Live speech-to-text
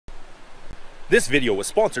This video was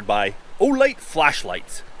sponsored by Olight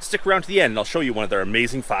flashlights. Stick around to the end and I'll show you one of their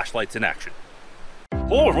amazing flashlights in action.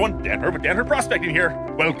 Hello everyone, Dan Hurd with Dan Hurd Prospecting here.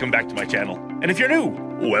 Welcome back to my channel. And if you're new,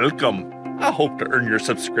 welcome. I hope to earn your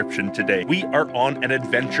subscription today. We are on an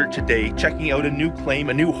adventure today, checking out a new claim,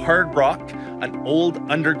 a new hard rock, an old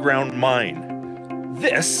underground mine.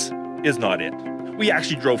 This is not it. We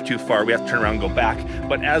actually drove too far. We have to turn around and go back.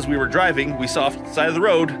 But as we were driving, we saw off the side of the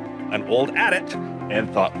road an old adit and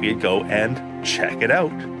thought we'd go and check it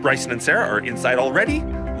out. Bryson and Sarah are inside already,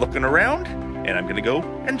 looking around, and I'm gonna go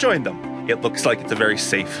and join them. It looks like it's a very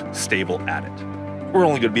safe, stable adit. We're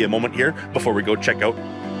only gonna be a moment here before we go check out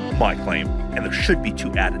my claim, and there should be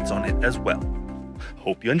 2 adits on it as well.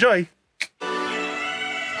 Hope you enjoy.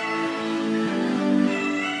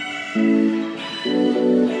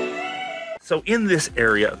 So in this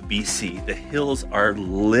area of BC, the hills are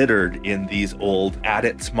littered in these old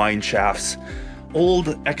adits, mine shafts,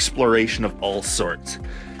 old exploration of all sorts.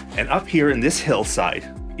 And up here in this hillside,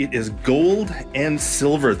 it is gold and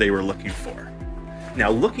silver they were looking for. Now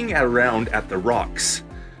looking around at the rocks,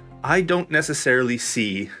 I don't necessarily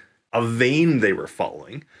see a vein they were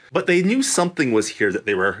following, but they knew something was here that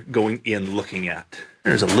they were going in looking at.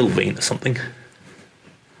 There's a little vein of something.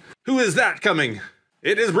 Who is that coming?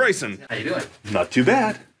 It is Bryson. How you doing? Not too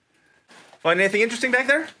bad. Find anything interesting back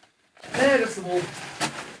there? Yeah, just some old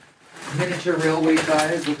miniature railway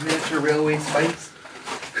ties with miniature railway spikes.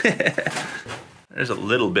 There's a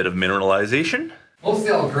little bit of mineralization. Mostly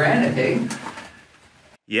all granite, eh?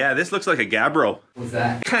 Yeah, this looks like a gabbro. What's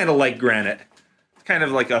that? Kind of like granite. Kind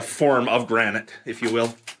of like a form of granite, if you will.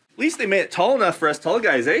 At least they made it tall enough for us tall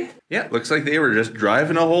guys, eh? Yeah, looks like they were just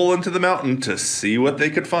driving a hole into the mountain to see what they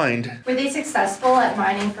could find. Were they successful at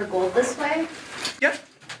mining for gold this way? Yep.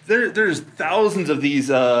 There's thousands of these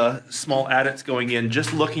small adits going in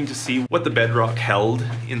just looking to see what the bedrock held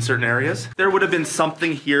in certain areas. There would have been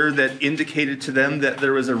something here that indicated to them that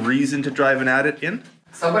there was a reason to drive an adit in.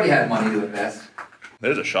 Somebody had money to invest.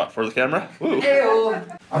 There's a shot for the camera. Ooh. Ew.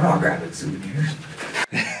 I'm not grabbing souvenirs.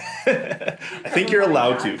 I think you're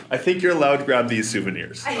allowed to. I think you're allowed to grab these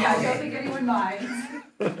souvenirs. I don't think anyone minds.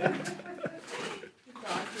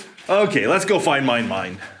 Okay, let's go find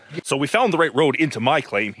mine. So we found the right road into my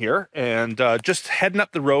claim here, and just heading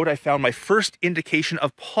up the road, I found my first indication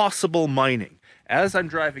of possible mining. As I'm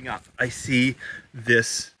driving up, I see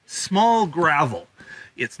this small gravel.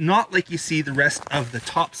 It's not like you see the rest of the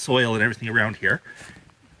topsoil and everything around here.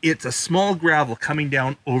 It's a small gravel coming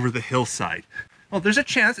down over the hillside. Well, there's a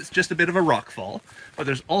chance it's just a bit of a rock fall, but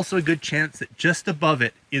there's also a good chance that just above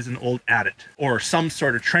it is an old adit or some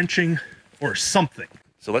sort of trenching or something.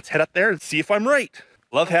 So let's head up there and see if I'm right.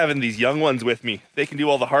 Love having these young ones with me. They can do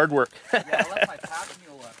all the hard work. Yeah, I left my pack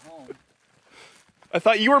mule at home. I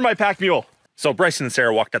thought you were my pack mule. So Bryson and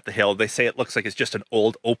Sarah walked up the hill. They say it looks like it's just an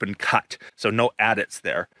old open cut, so no adits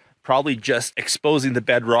there. Probably just exposing the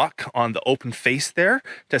bedrock on the open face there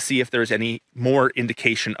to see if there's any more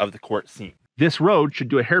indication of the quartz seam. This road should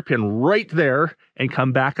do a hairpin right there and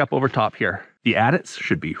come back up over top here. The adits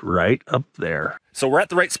should be right up there. So we're at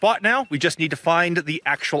the right spot now. We just need to find the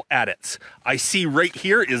actual adits. I see right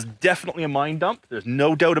here is definitely a mine dump. There's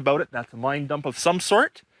no doubt about it. That's a mine dump of some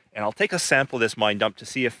sort. And I'll take a sample of this mine dump to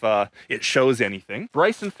see if it shows anything.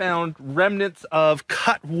 Bryson found remnants of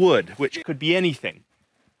cut wood, which could be anything.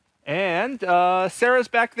 And Sarah's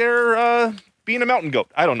back there being a mountain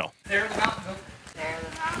goat. I don't know. There's the mountain goat. There's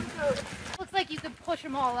the mountain goat. Looks like you could push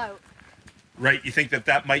them all out. Right, you think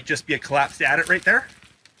that might just be a collapsed adit right there?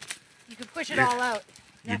 You could push it all out.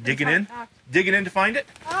 You digging in? Digging in to find it?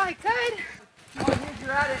 Oh, I could. Oh, here's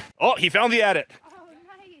your adit. Oh, he found the adit. Oh,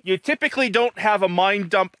 nice. You typically don't have a mine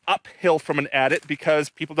dump uphill from an adit because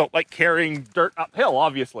people don't like carrying dirt uphill,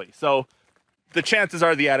 obviously. So the chances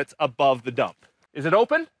are the adit's above the dump. Is it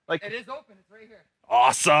open? Like, It is open. It's right here.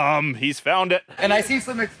 awesome, he's found it. And I see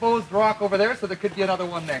some exposed rock over there, so there could be another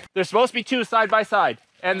one there. There's supposed to be 2 side by side,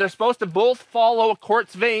 and they're supposed to both follow a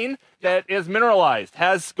quartz vein that is mineralized,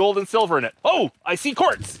 has gold and silver in it. Oh, I see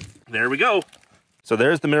quartz. There we go. So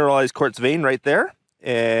there's the mineralized quartz vein right there,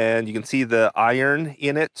 and you can see the iron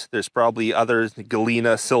in it. There's probably others,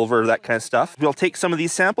 galena, silver, that kind of stuff. We'll take some of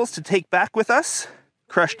these samples to take back with us,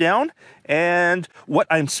 crush down, and what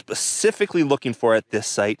I'm specifically looking for at this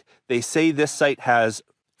site, they say this site has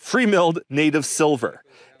free milled native silver,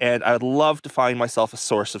 and I'd love to find myself a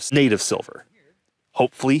source of native silver.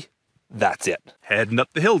 Hopefully that's it. Heading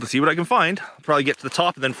up the hill to see what I can find. I'll probably get to the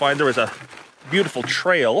top and then find there was a beautiful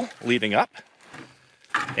trail leading up,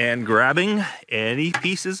 and grabbing any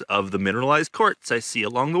pieces of the mineralized quartz I see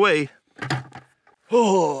along the way.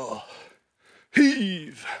 Oh,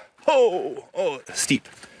 heave. Oh, steep.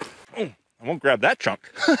 Oh, I won't grab that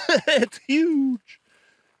chunk. It's huge.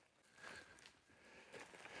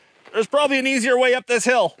 There's probably an easier way up this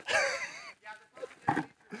hill.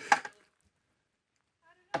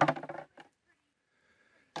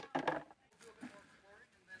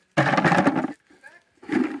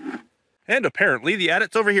 And apparently the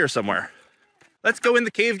adit's over here somewhere. Let's go in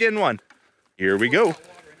the caved in one. Here we go. You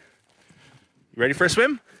ready for a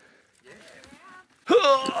swim?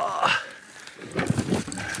 Yeah.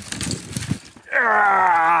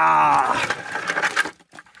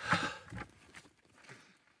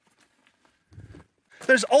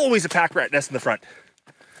 There's always a pack rat nest in the front.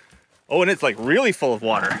 Oh, and it's like really full of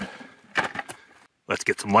water. Let's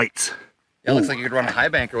get some lights. Yeah, it looks like you could run a high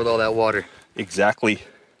banker with all that water. Exactly.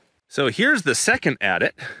 So here's the second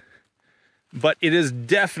adit, but it is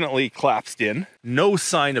definitely collapsed in. No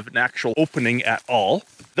sign of an actual opening at all,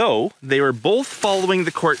 though they were both following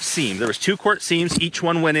the quartz seam. There was 2 quartz seams, each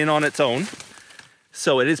one went in on its own.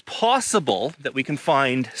 So it is possible that we can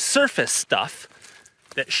find surface stuff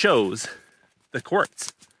that shows the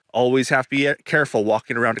quartz. Always have to be careful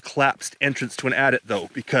walking around a collapsed entrance to an adit though,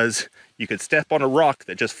 because you could step on a rock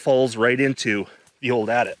that just falls right into the old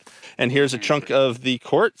adit. And here's a chunk of the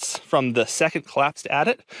quartz from the second collapsed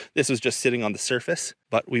adit. This was just sitting on the surface,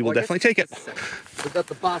 but we will definitely take it. We got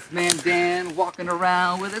the boss man Dan walking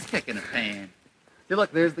around with his pick in a pan. See,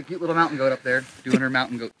 look, there's the cute little mountain goat up there doing her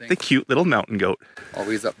mountain goat thing. The cute little mountain goat.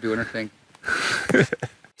 Always up doing her thing.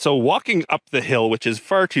 So walking up the hill, which is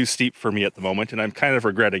far too steep for me at the moment, and I'm kind of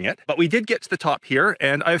regretting it, but we did get to the top here,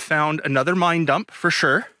 and I've found another mine dump for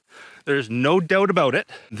sure. There's no doubt about it.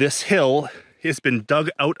 This hill has been dug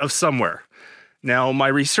out of somewhere. Now, my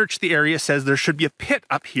research the area says there should be a pit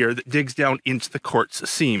up here that digs down into the quartz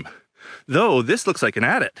seam. Though, this looks like an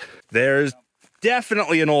adit. There's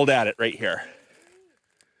definitely an old adit right here.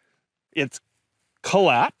 It's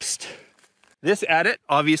collapsed. This adit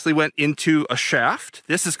obviously went into a shaft.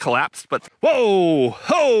 This is collapsed, but whoa,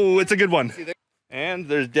 oh, it's a good one. And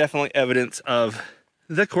there's definitely evidence of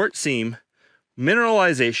the quartz seam,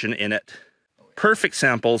 mineralization in it, perfect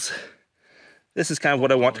samples. This is kind of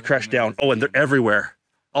what I want to crush down. Oh, and they're everywhere,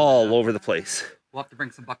 all over the place. We'll have to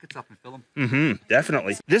bring some buckets up and fill them. Mm-hmm,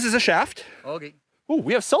 definitely. This is a shaft. Okay. Oh,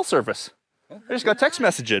 we have cell service. I just got a text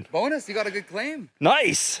message in. Bonus, you got a good claim.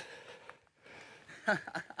 Nice.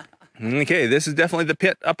 Okay, this is definitely the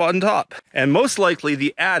pit up on top. And most likely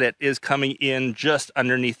the adit is coming in just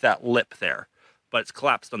underneath that lip there, but it's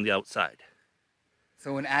collapsed on the outside.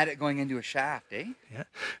 So an adit going into a shaft, eh? Yeah.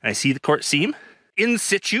 And I see the quartz seam in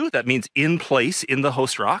situ. That means in place in the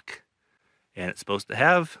host rock. And it's supposed to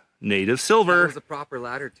have native silver. That was a proper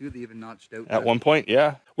ladder too, they even notched out. At one point,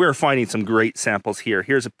 yeah. We're finding some great samples here.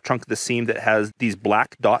 Here's a chunk of the seam that has these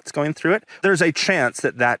black dots going through it. There's a chance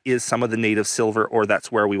that that is some of the native silver, or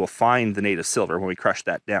that's where we will find the native silver when we crush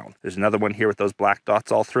that down. There's another one here with those black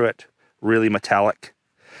dots all through it. Really metallic.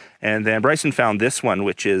 And then Bryson found this one,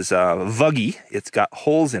 which is vuggy. It's got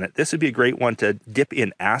holes in it. This would be a great one to dip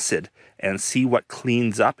in acid and see what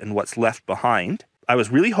cleans up and what's left behind. I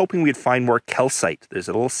was really hoping we'd find more calcite. There's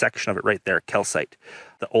a little section of it right there, calcite.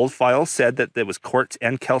 The old file said that there was quartz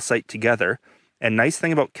and calcite together. And nice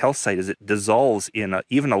thing about calcite is it dissolves in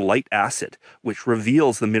even a light acid, which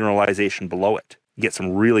reveals the mineralization below it. You get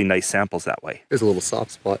some really nice samples that way. There's a little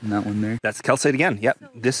soft spot in that one there. That's calcite again.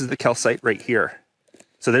 Yep, this is the calcite right here.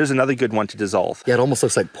 So there's another good one to dissolve. Yeah, it almost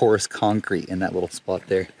looks like porous concrete in that little spot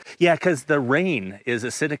there. Yeah, because the rain is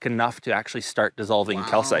acidic enough to actually start dissolving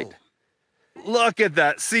calcite. Look at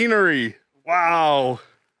that scenery. Wow.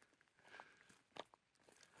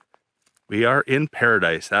 We are in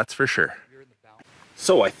paradise, that's for sure.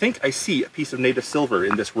 So I think I see a piece of native silver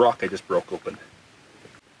in this rock I just broke open.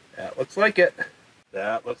 That looks like it.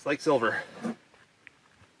 That looks like silver.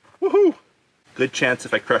 Woohoo! Good chance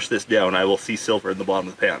if I crush this down, I will see silver in the bottom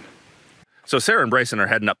of the pan. So Sarah and Bryson are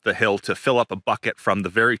heading up the hill to fill up a bucket from the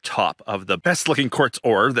very top of the best looking quartz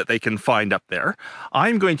ore that they can find up there.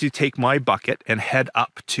 I'm going to take my bucket and head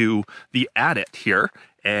up to the adit here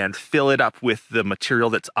and fill it up with the material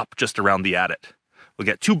that's up just around the adit. We'll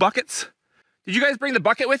get 2 buckets. Did you guys bring the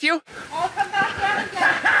bucket with you? I'll come back down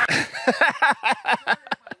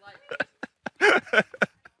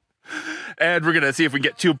again. And we're gonna see if we can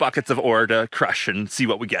get 2 buckets of ore to crush and see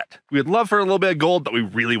what we get. We'd love for a little bit of gold, but we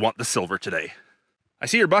really want the silver today. I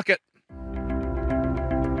see your bucket.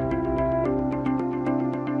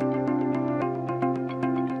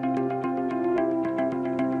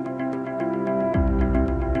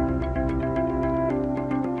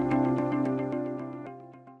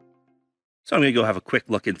 So I'm gonna go have a quick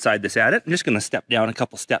look inside this adit. I'm just gonna step down a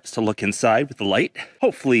couple steps to look inside with the light.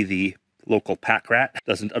 Hopefully the local pack rat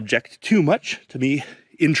doesn't object too much to me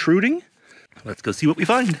intruding. Let's go see what we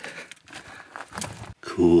find.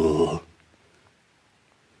 Cool.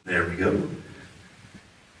 There we go.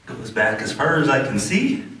 Goes back as far as I can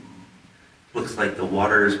see. Looks like the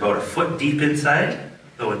water is about a foot deep inside,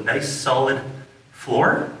 though a nice solid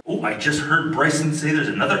floor. Oh, I just heard Bryson say there's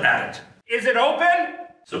another adit. Is it open?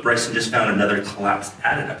 So Bryson just found another collapsed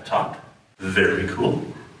adit up top. Very cool.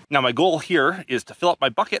 Now my goal here is to fill up my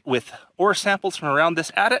bucket with ore samples from around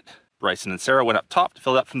this adit. Bryson and Sarah went up top to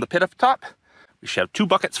fill it up from the pit up top. We should have 2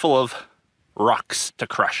 buckets full of rocks to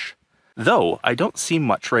crush. Though I don't see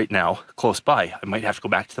much right now close by. I might have to go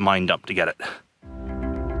back to the mine dump to get it.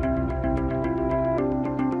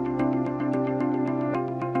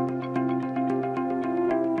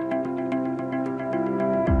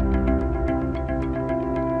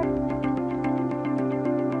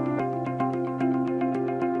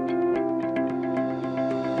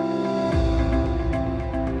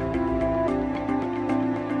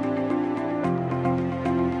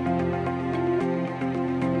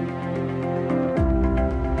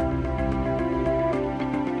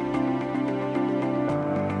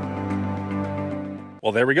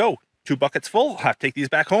 Well, there we go. 2 buckets full. I'll have to take these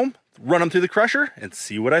back home, run them through the crusher, and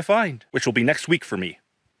see what I find, which will be next week for me.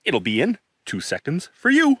 It'll be in 2 seconds for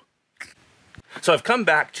you. So I've come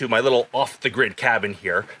back to my little off-the-grid cabin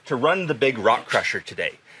here to run the big rock crusher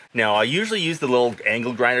today. Now, I usually use the little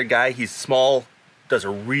angle grinder guy. He's small, does a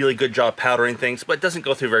really good job powdering things, but doesn't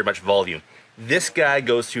go through very much volume. This guy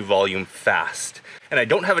goes through volume fast. And I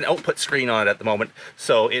don't have an output screen on it at the moment,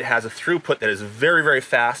 so it has a throughput that is very, very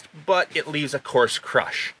fast, but it leaves a coarse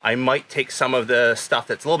crush. I might take some of the stuff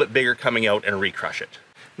that's a little bit bigger coming out and recrush it.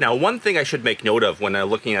 Now, one thing I should make note of when I'm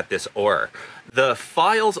looking at this ore, the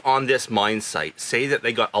files on this mine site say that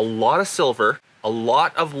they got a lot of silver, a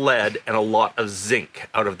lot of lead, and a lot of zinc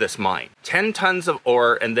out of this mine. 10 tons of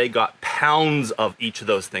ore, and they got pounds of each of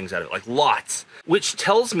those things out of it, like lots, which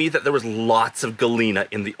tells me that there was lots of galena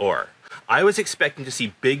in the ore. I was expecting to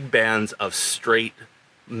see big bands of straight,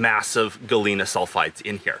 massive galena sulfides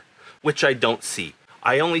in here, which I don't see.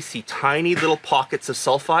 I only see tiny little pockets of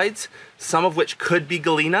sulfides, some of which could be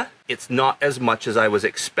galena. It's not as much as I was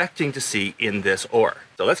expecting to see in this ore.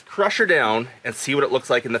 So let's crush her down and see what it looks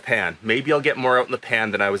like in the pan. Maybe I'll get more out in the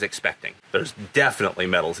pan than I was expecting. There's definitely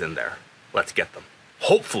metals in there. Let's get them.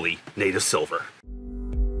 Hopefully, native silver.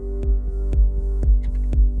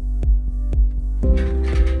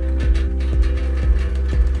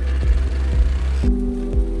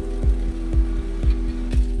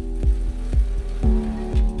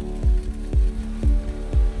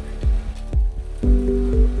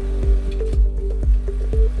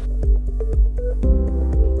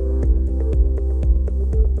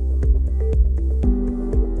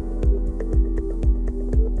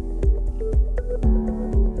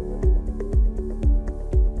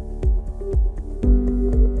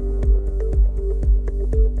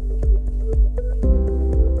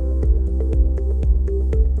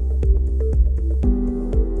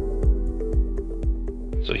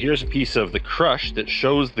 So here's a piece of the crush that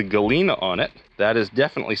shows the galena on it. That is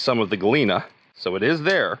definitely some of the galena. So it is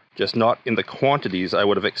there, just not in the quantities I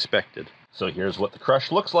would have expected. So here's what the crush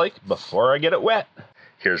looks like before I get it wet.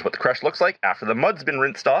 Here's what the crush looks like after the mud's been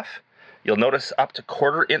rinsed off. You'll notice up to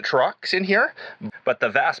 1/4 inch rocks in here, but the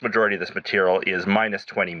vast majority of this material is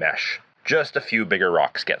 -20 mesh. Just a few bigger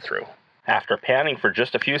rocks get through. After panning for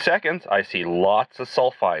just a few seconds, I see lots of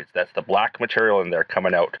sulfides. That's the black material in there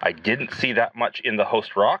coming out. I didn't see that much in the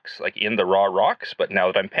host rocks, like in the raw rocks, but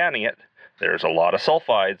now that I'm panning it, there's a lot of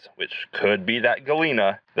sulfides, which could be that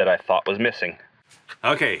galena that I thought was missing.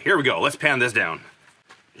 Okay, here we go. Let's pan this down.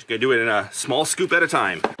 Just gonna do it in a small scoop at a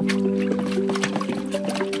time.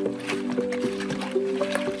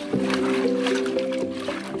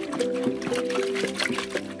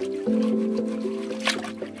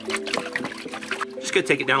 Just gonna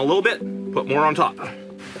take it down a little bit, put more on top.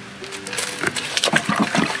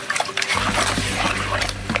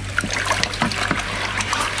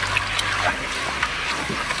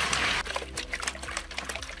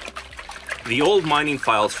 The old mining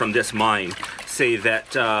files from this mine say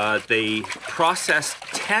that they processed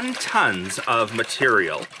 10 tons of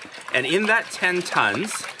material, and in that 10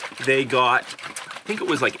 tons, they got, I think it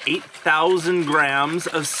was like 8,000 grams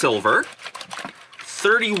of silver,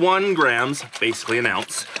 31 grams, basically an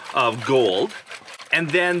ounce, of gold, and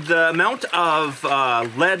then the amount of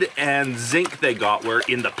lead and zinc they got were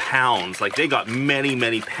in the pounds. Like, they got many,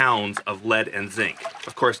 many pounds of lead and zinc.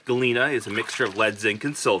 Of course, galena is a mixture of lead, zinc,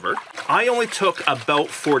 and silver. I only took about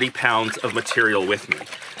 40 pounds of material with me.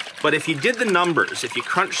 But if you did the numbers, if you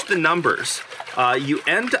crunched the numbers, you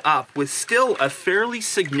end up with still a fairly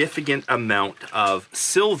significant amount of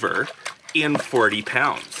silver in 40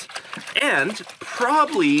 pounds. And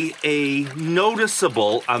probably a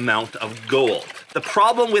noticeable amount of gold. The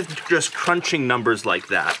problem with just crunching numbers like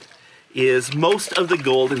that is most of the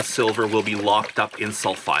gold and silver will be locked up in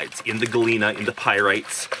sulfides, in the galena, in the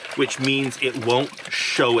pyrites, which means it won't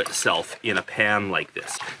show itself in a pan like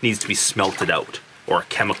this. It needs to be smelted out, or a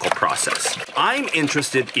chemical process. I'm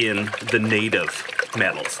interested in the native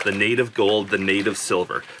metals, the native gold, the native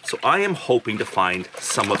silver. So I am hoping to find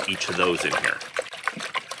some of each of those in here.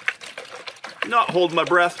 Not holding my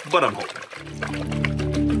breath, but I'm hoping.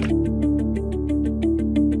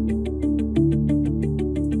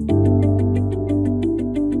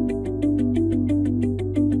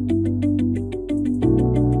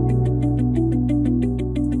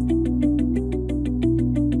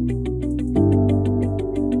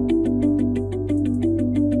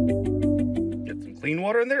 Clean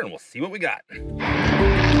water in there and we'll see what we got.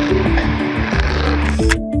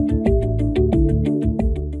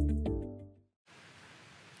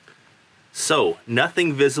 So,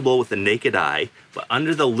 nothing visible with the naked eye, but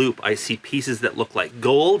under the loupe I see pieces that look like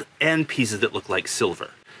gold and pieces that look like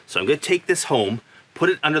silver. So I'm going to take this home, put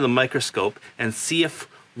it under the microscope, and see if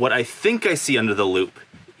what I think I see under the loupe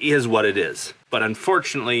is what it is. But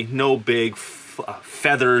unfortunately, no big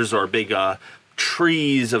feathers or big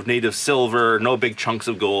trees of native silver, no big chunks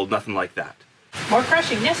of gold, nothing like that. More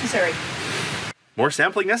crushing necessary. More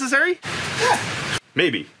sampling necessary? Yeah.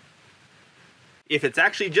 Maybe. If it's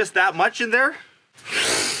actually just that much in there,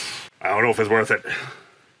 I don't know if it's worth it.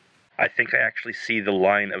 I think I actually see the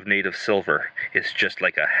line of native silver. It's just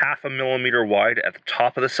like a 0.5 millimeter wide at the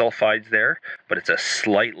top of the sulfides there, but it's a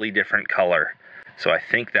slightly different color. So I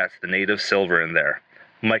think that's the native silver in there.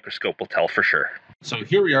 Microscope will tell for sure. So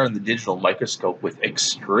here we are in the digital microscope with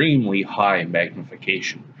extremely high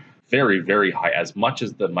magnification. Very, very high, as much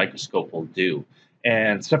as the microscope will do.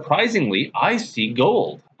 And surprisingly, I see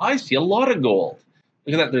gold. I see a lot of gold.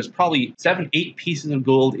 Look at that, there's probably 7-8 pieces of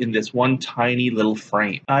gold in this one tiny little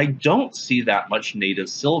frame. I don't see that much native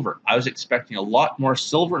silver. I was expecting a lot more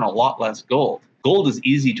silver and a lot less gold. Gold is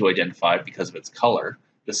easy to identify because of its color.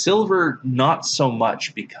 The silver, not so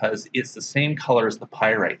much, because it's the same color as the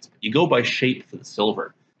pyrites. You go by shape for the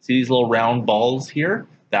silver. See these little round balls here?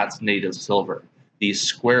 That's native silver. These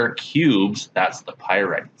square cubes, that's the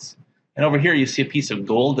pyrites. And over here you see a piece of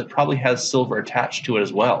gold that probably has silver attached to it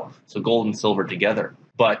as well. So gold and silver together.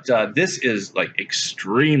 But this is like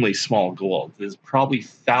extremely small gold. This is probably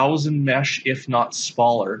 1,000 mesh, if not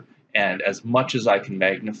smaller, and as much as I can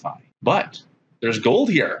magnify. But there's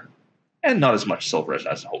gold here. And not as much silver as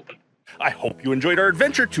I was hoping. I hope you enjoyed our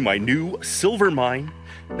adventure to my new silver mine.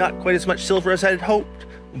 Not quite as much silver as I had hoped,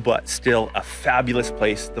 but still a fabulous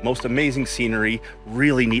place. The most amazing scenery,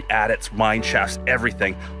 really neat adits, mine shafts,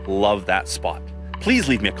 everything. Love that spot. Please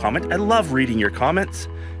leave me a comment. I love reading your comments.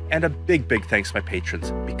 And a big, big thanks to my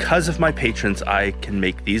patrons. Because of my patrons, I can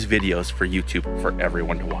make these videos for YouTube for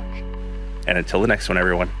everyone to watch. And until the next one,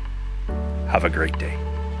 everyone, have a great day.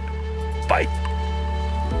 Bye.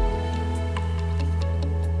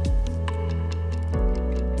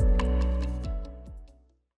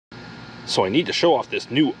 So I need to show off this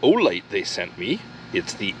new Olight they sent me.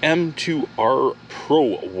 It's the M2R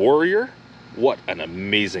Pro Warrior. What an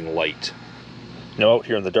amazing light. Now out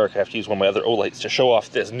here in the dark I have to use one of my other Olights to show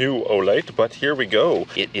off this new Olight, but here we go.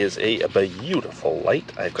 It is a beautiful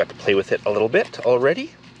light. I've got to play with it a little bit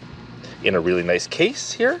already in a really nice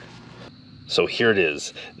case here. So here it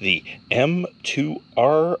is, the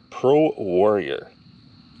M2R Pro Warrior.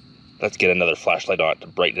 Let's get another flashlight on it to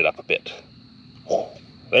brighten it up a bit. Whoa.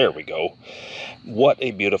 There we go. What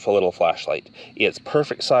a beautiful little flashlight. It's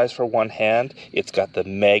perfect size for one hand. It's got the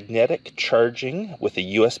magnetic charging with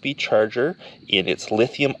a USB charger in its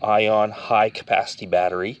lithium ion high capacity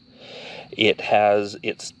battery.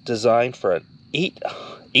 It's designed for an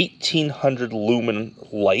 1800 lumen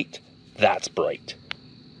light. That's bright.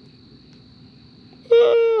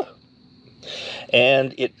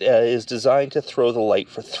 And it is designed to throw the light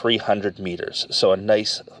for 300 meters, so a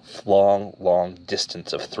nice long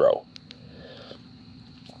distance of throw.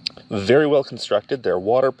 Very well constructed. They're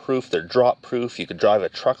waterproof, they're drop proof. You could drive a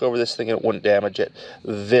truck over this thing and it wouldn't damage it.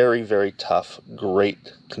 Very, very tough,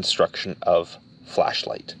 great construction of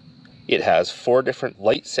flashlight. It has 4 different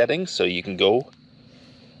light settings, so you can go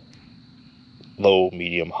low,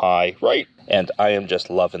 medium, high, right? And I am just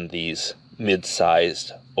loving these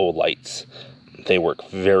mid-sized Olights. They work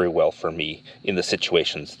very well for me in the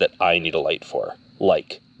situations that I need a light for,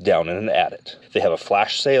 like down in an adit. They have a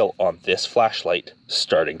flash sale on this flashlight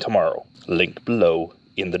starting tomorrow. Link below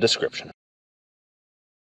in the description.